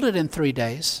rebuild it in 3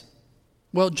 days.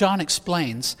 Well, John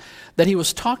explains that he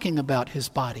was talking about his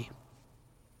body.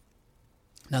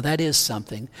 Now that is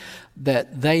something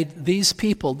that these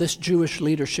people, this Jewish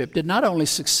leadership, did not only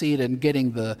succeed in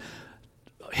getting the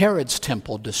Herod's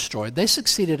temple destroyed, they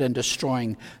succeeded in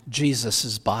destroying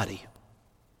Jesus' body.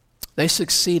 They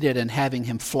succeeded in having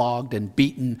him flogged and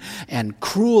beaten and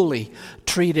cruelly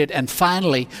treated and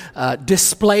finally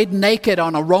displayed naked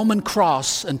on a Roman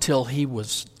cross until he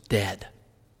was dead.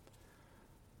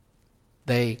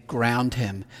 They ground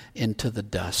him into the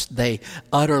dust. They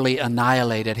utterly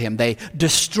annihilated him. They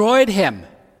destroyed him.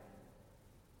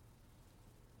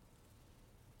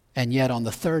 And yet on the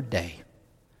 3rd day,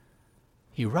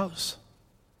 he rose.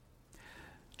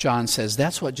 John says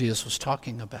that's what Jesus was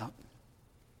talking about.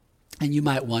 And you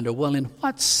might wonder, well, in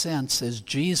what sense is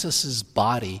Jesus'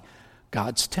 body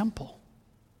God's temple?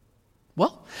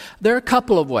 Well, there are a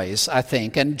couple of ways, I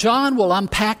think, and John will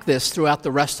unpack this throughout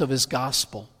the rest of his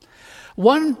gospel.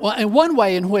 One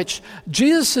way in which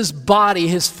Jesus' body,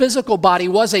 his physical body,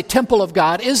 was a temple of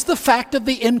God is the fact of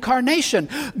the incarnation.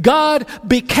 God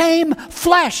became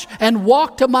flesh and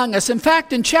walked among us. In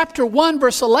fact, in chapter 1,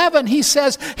 verse 11, he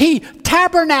says he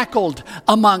tabernacled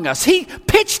among us. He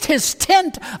pitched his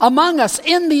tent among us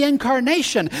in the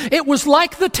incarnation. It was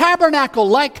like the tabernacle,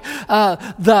 like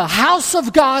the house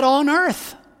of God on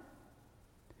earth.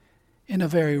 In a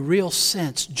very real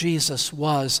sense, Jesus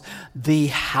was the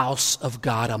house of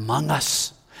God among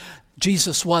us.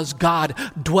 Jesus was God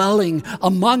dwelling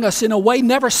among us in a way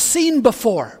never seen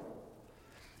before.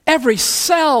 Every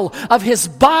cell of his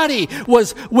body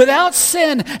was without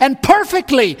sin and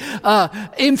perfectly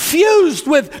infused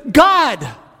with God.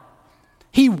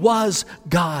 He was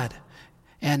God.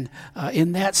 And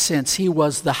in that sense, he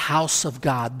was the house of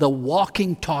God, the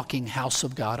walking, talking house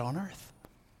of God on earth.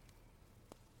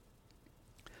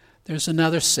 There's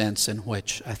another sense in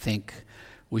which I think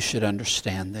we should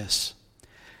understand this.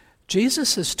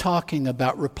 Jesus is talking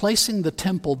about replacing the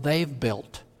temple they've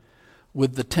built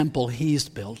with the temple he's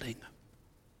building.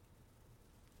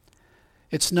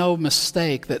 It's no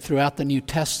mistake that throughout the New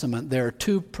Testament there are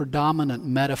 2 predominant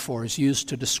metaphors used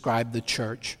to describe the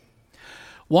church.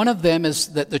 One of them is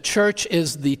that the church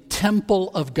is the temple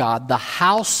of God, the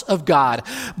house of God,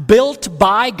 built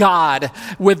by God,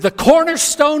 with the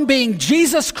cornerstone being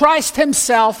Jesus Christ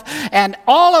himself, and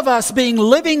all of us being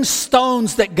living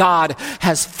stones that God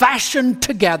has fashioned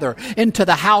together into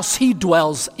the house he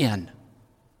dwells in.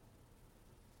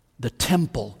 The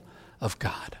temple of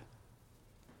God.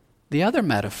 The other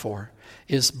metaphor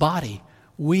is body.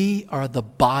 We are the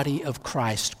body of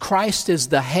Christ. Christ is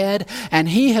the head, and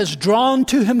he has drawn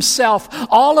to himself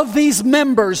all of these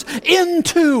members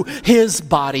into his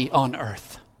body on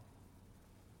earth.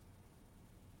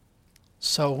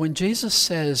 So when Jesus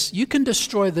says, you can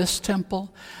destroy this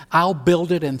temple, I'll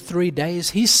build it in 3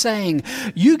 days, he's saying,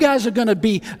 you guys are going to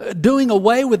be doing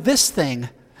away with this thing,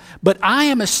 but I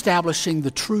am establishing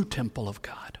the true temple of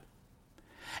God.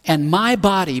 And my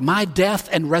body, my death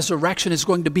and resurrection is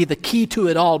going to be the key to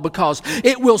it all, because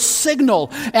it will signal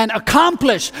and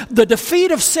accomplish the defeat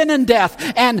of sin and death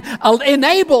and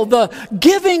enable the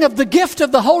giving of the gift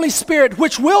of the Holy Spirit,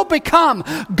 which will become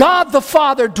God the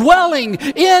Father dwelling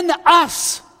in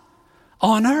us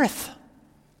on earth.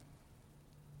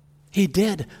 He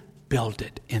did build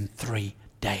it in 3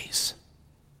 days.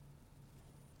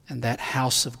 And that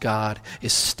house of God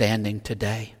is standing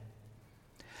today.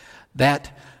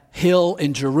 That hill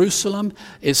in Jerusalem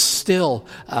is still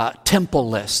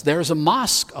temple-less. There's a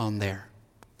mosque on there.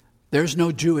 There's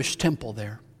no Jewish temple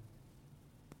there.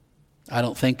 I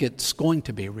don't think it's going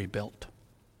to be rebuilt.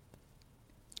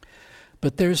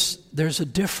 But there's a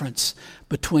difference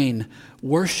between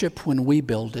worship when we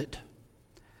build it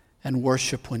and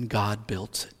worship when God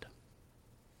builds it.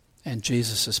 And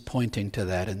Jesus is pointing to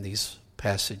that in these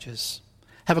passages.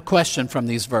 I have a question from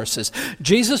these verses.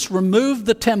 Jesus removed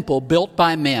the temple built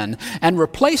by men and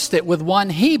replaced it with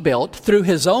one he built through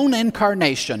his own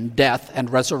incarnation, death, and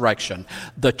resurrection,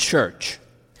 the church.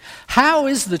 How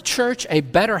is the church a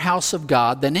better house of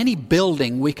God than any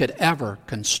building we could ever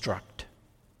construct?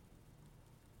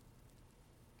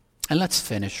 And let's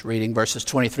finish reading verses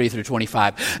 23 through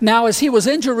 25. Now, as he was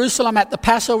in Jerusalem at the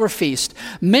Passover feast,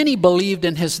 many believed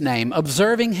in his name,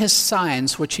 observing his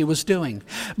signs which he was doing.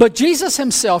 But Jesus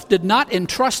himself did not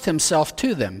entrust himself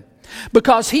to them,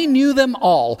 because he knew them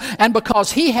all, and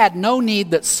because he had no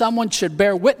need that someone should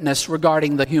bear witness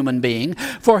regarding the human being,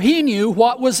 for he knew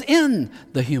what was in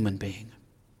the human being.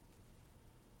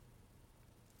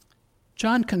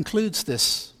 John concludes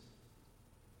this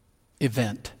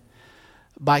event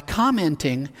by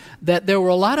commenting that there were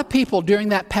a lot of people during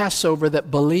that Passover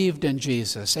that believed in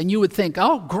Jesus. And you would think,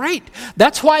 oh, great,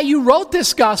 that's why you wrote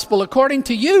this gospel according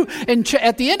to you. And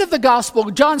at the end of the gospel,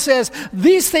 John says,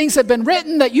 these things have been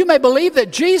written that you may believe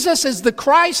that Jesus is the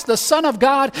Christ, the Son of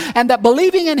God, and that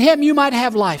believing in him you might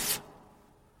have life.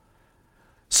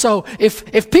 So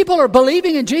if people are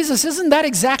believing in Jesus, isn't that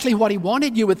exactly what he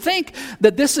wanted? You would think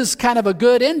that this is kind of a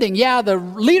good ending. Yeah, the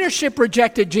leadership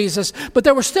rejected Jesus, but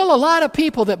there were still a lot of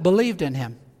people that believed in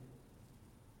him.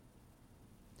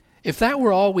 If that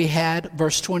were all we had,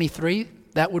 verse 23,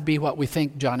 that would be what we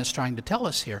think John is trying to tell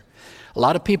us here. A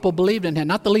lot of people believed in him,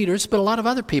 not the leaders, but a lot of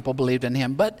other people believed in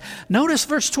him. But notice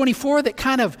verse 24 that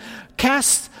kind of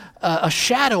casts a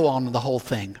shadow on the whole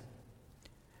thing.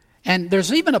 And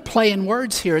there's even a play in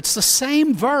words here. It's the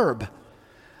same verb.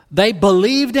 They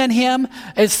believed in him.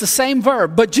 It's the same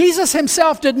verb. But Jesus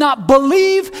himself did not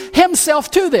believe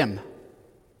himself to them.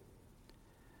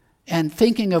 And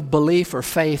thinking of belief or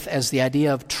faith as the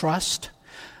idea of trust,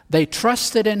 they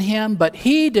trusted in him, but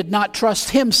he did not trust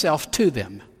himself to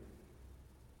them.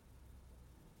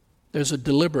 There's a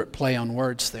deliberate play on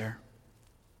words there.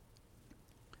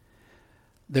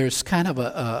 There's kind of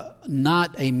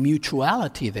not a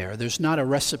mutuality there. There's not a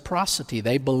reciprocity.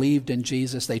 They believed in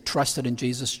Jesus. They trusted in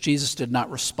Jesus. Jesus did not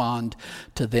respond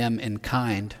to them in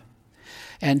kind.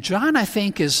 And John, I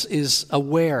think, is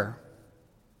aware,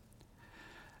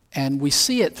 and we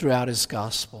see it throughout his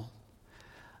gospel,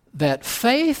 that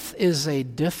faith is a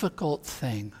difficult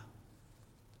thing.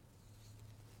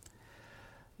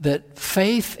 That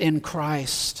faith in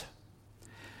Christ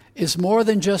is more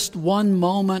than just one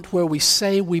moment where we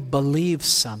say we believe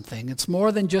something. It's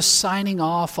more than just signing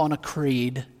off on a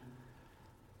creed.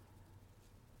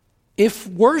 If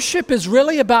worship is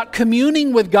really about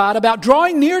communing with God, about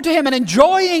drawing near to him and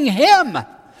enjoying him,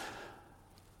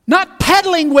 not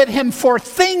peddling with him for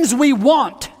things we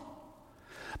want,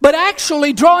 but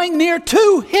actually drawing near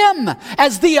to him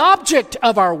as the object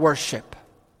of our worship,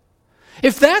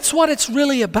 if that's what it's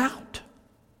really about,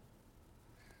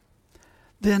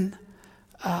 then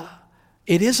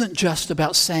it isn't just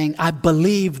about saying, I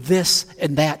believe this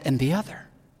and that and the other.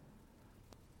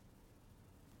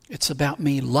 It's about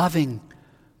me loving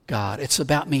God. It's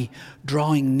about me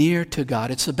drawing near to God.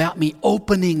 It's about me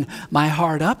opening my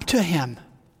heart up to him.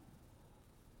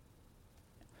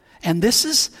 And this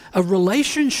is a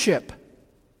relationship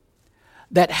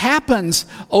that happens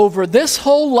over this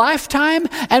whole lifetime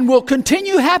and will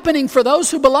continue happening for those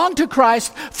who belong to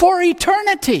Christ for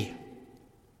eternity.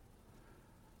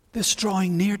 This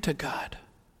drawing near to God.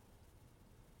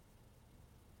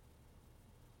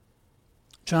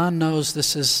 John knows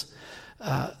this is,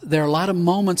 there are a lot of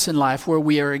moments in life where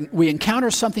we encounter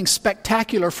something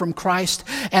spectacular from Christ,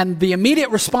 and the immediate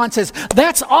response is,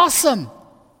 that's awesome.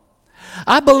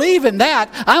 I believe in that.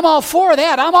 I'm all for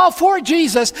that. I'm all for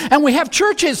Jesus. And we have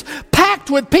churches packed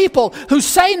with people who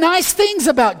say nice things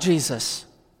about Jesus.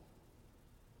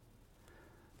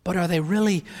 But are they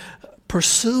really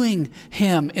pursuing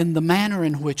him in the manner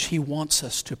in which he wants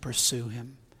us to pursue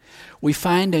him? We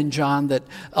find in John that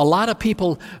a lot of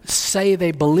people say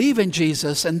they believe in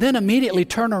Jesus and then immediately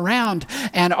turn around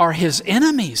and are his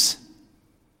enemies.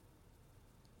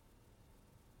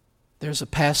 There's a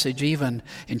passage even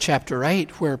in chapter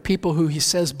 8 where people who he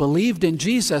says believed in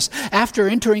Jesus, after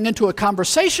entering into a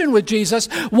conversation with Jesus,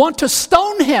 want to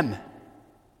stone him.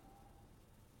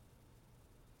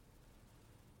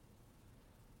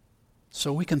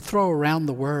 So we can throw around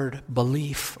the word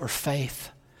belief or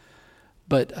faith.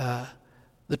 But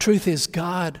the truth is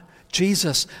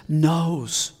Jesus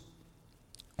knows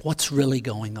what's really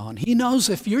going on. He knows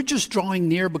if you're just drawing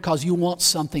near because you want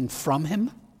something from Him,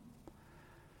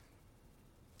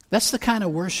 that's the kind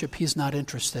of worship He's not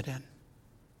interested in.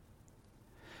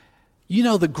 You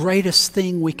know, the greatest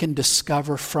thing we can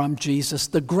discover from Jesus,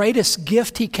 the greatest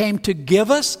gift He came to give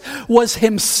us was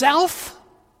Himself.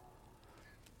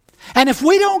 And if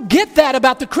we don't get that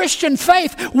about the Christian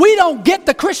faith, we don't get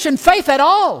the Christian faith at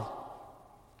all.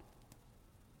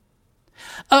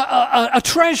 A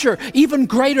treasure even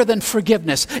greater than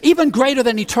forgiveness, even greater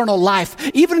than eternal life,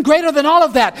 even greater than all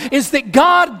of that is that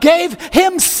God gave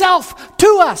Himself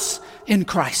to us in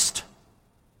Christ.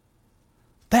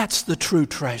 That's the true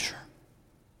treasure.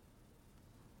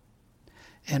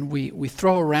 And we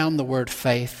throw around the word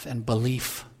faith and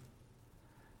belief.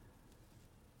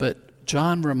 But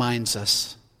John reminds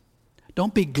us,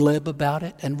 don't be glib about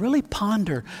it and really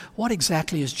ponder what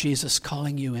exactly is Jesus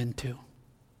calling you into.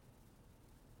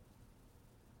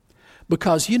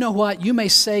 Because you know what? You may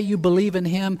say you believe in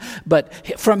Him,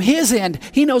 but from His end,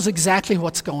 He knows exactly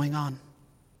what's going on.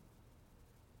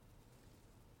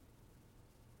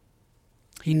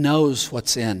 He knows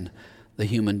what's in the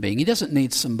human being. He doesn't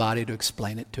need somebody to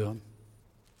explain it to him.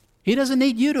 He doesn't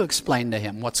need you to explain to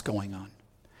Him what's going on.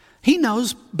 He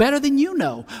knows better than you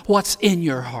know what's in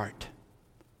your heart.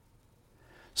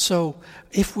 So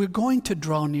if we're going to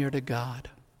draw near to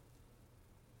God,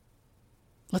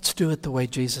 let's do it the way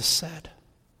Jesus said.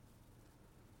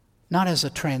 Not as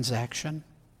a transaction.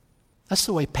 That's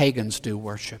the way pagans do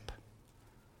worship.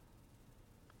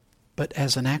 But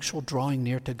as an actual drawing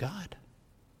near to God.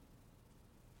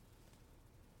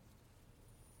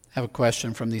 I have a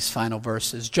question from these final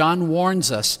verses. John warns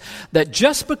us that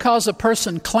just because a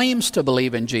person claims to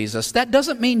believe in Jesus, that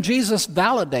doesn't mean Jesus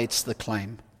validates the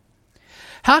claim.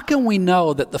 How can we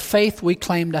know that the faith we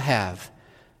claim to have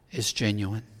is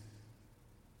genuine?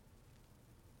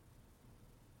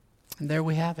 And there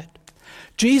we have it.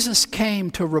 Jesus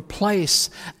came to replace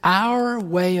our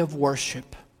way of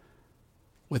worship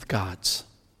with God's.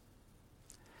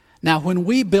 Now, when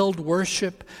we build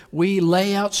worship, we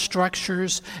lay out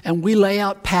structures and we lay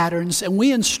out patterns and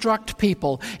we instruct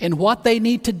people in what they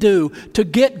need to do to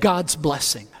get God's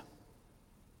blessing.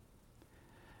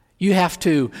 You have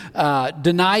to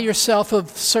deny yourself of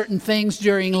certain things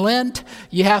during Lent.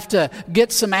 You have to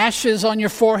get some ashes on your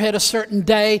forehead a certain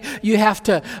day. You have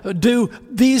to do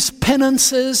these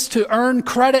penances to earn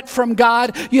credit from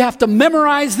God. You have to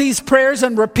memorize these prayers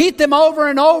and repeat them over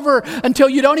and over until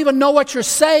you don't even know what you're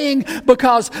saying,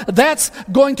 because that's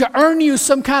going to earn you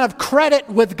some kind of credit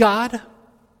with God.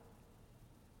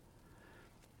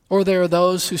 Or there are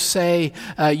those who say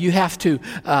you have to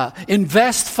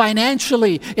invest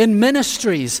financially in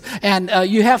ministries, and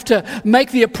you have to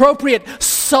make the appropriate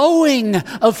sowing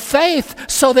of faith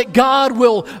so that God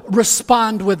will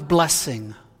respond with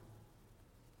blessing.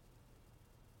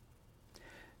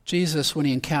 Jesus, when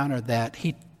He encountered that,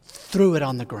 He threw it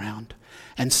on the ground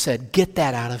and said, "Get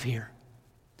that out of here.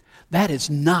 That is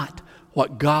not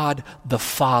what God the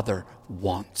Father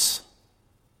wants.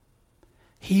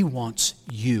 He wants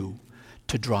you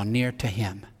to draw near to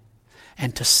Him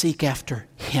and to seek after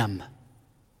Him.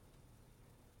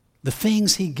 The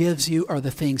things He gives you are the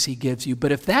things He gives you.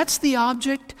 But if that's the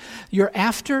object you're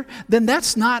after, then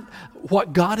that's not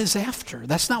what God is after.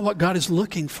 That's not what God is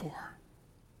looking for.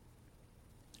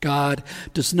 God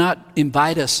does not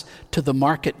invite us to the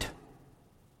market,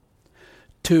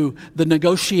 to the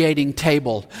negotiating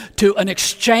table, to an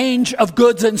exchange of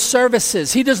goods and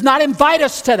services. He does not invite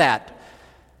us to that.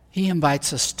 He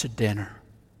invites us to dinner.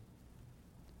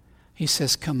 He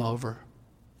says, "Come over.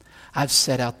 I've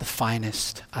set out the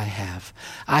finest I have.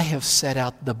 I have set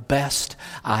out the best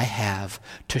I have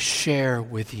to share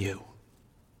with you.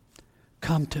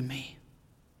 Come to me."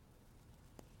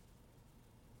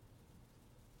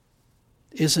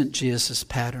 Isn't Jesus'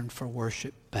 pattern for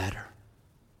worship better?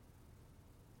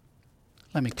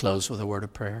 Let me close with a word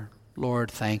of prayer.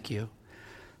 Lord, thank you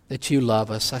that you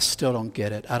love us. I still don't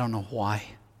get it. I don't know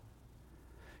why.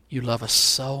 You love us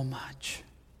so much.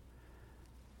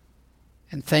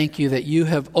 And thank you that you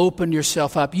have opened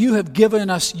yourself up. You have given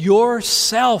us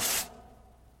yourself.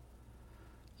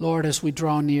 Lord, as we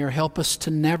draw near, help us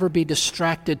to never be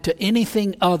distracted to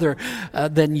anything other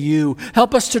than you.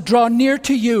 Help us to draw near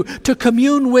to you, to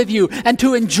commune with you, and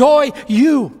to enjoy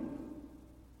you.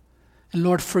 And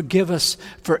Lord, forgive us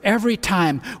for every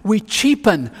time we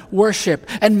cheapen worship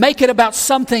and make it about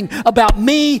something about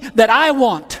me that I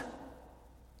want.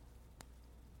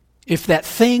 if that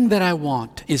thing that I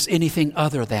want is anything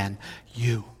other than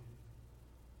you.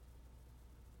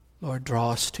 Lord,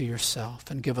 draw us to yourself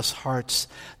and give us hearts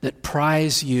that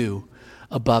prize you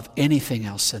above anything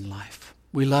else in life.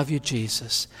 We love you,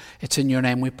 Jesus. It's in your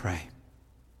name we pray.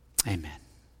 Amen.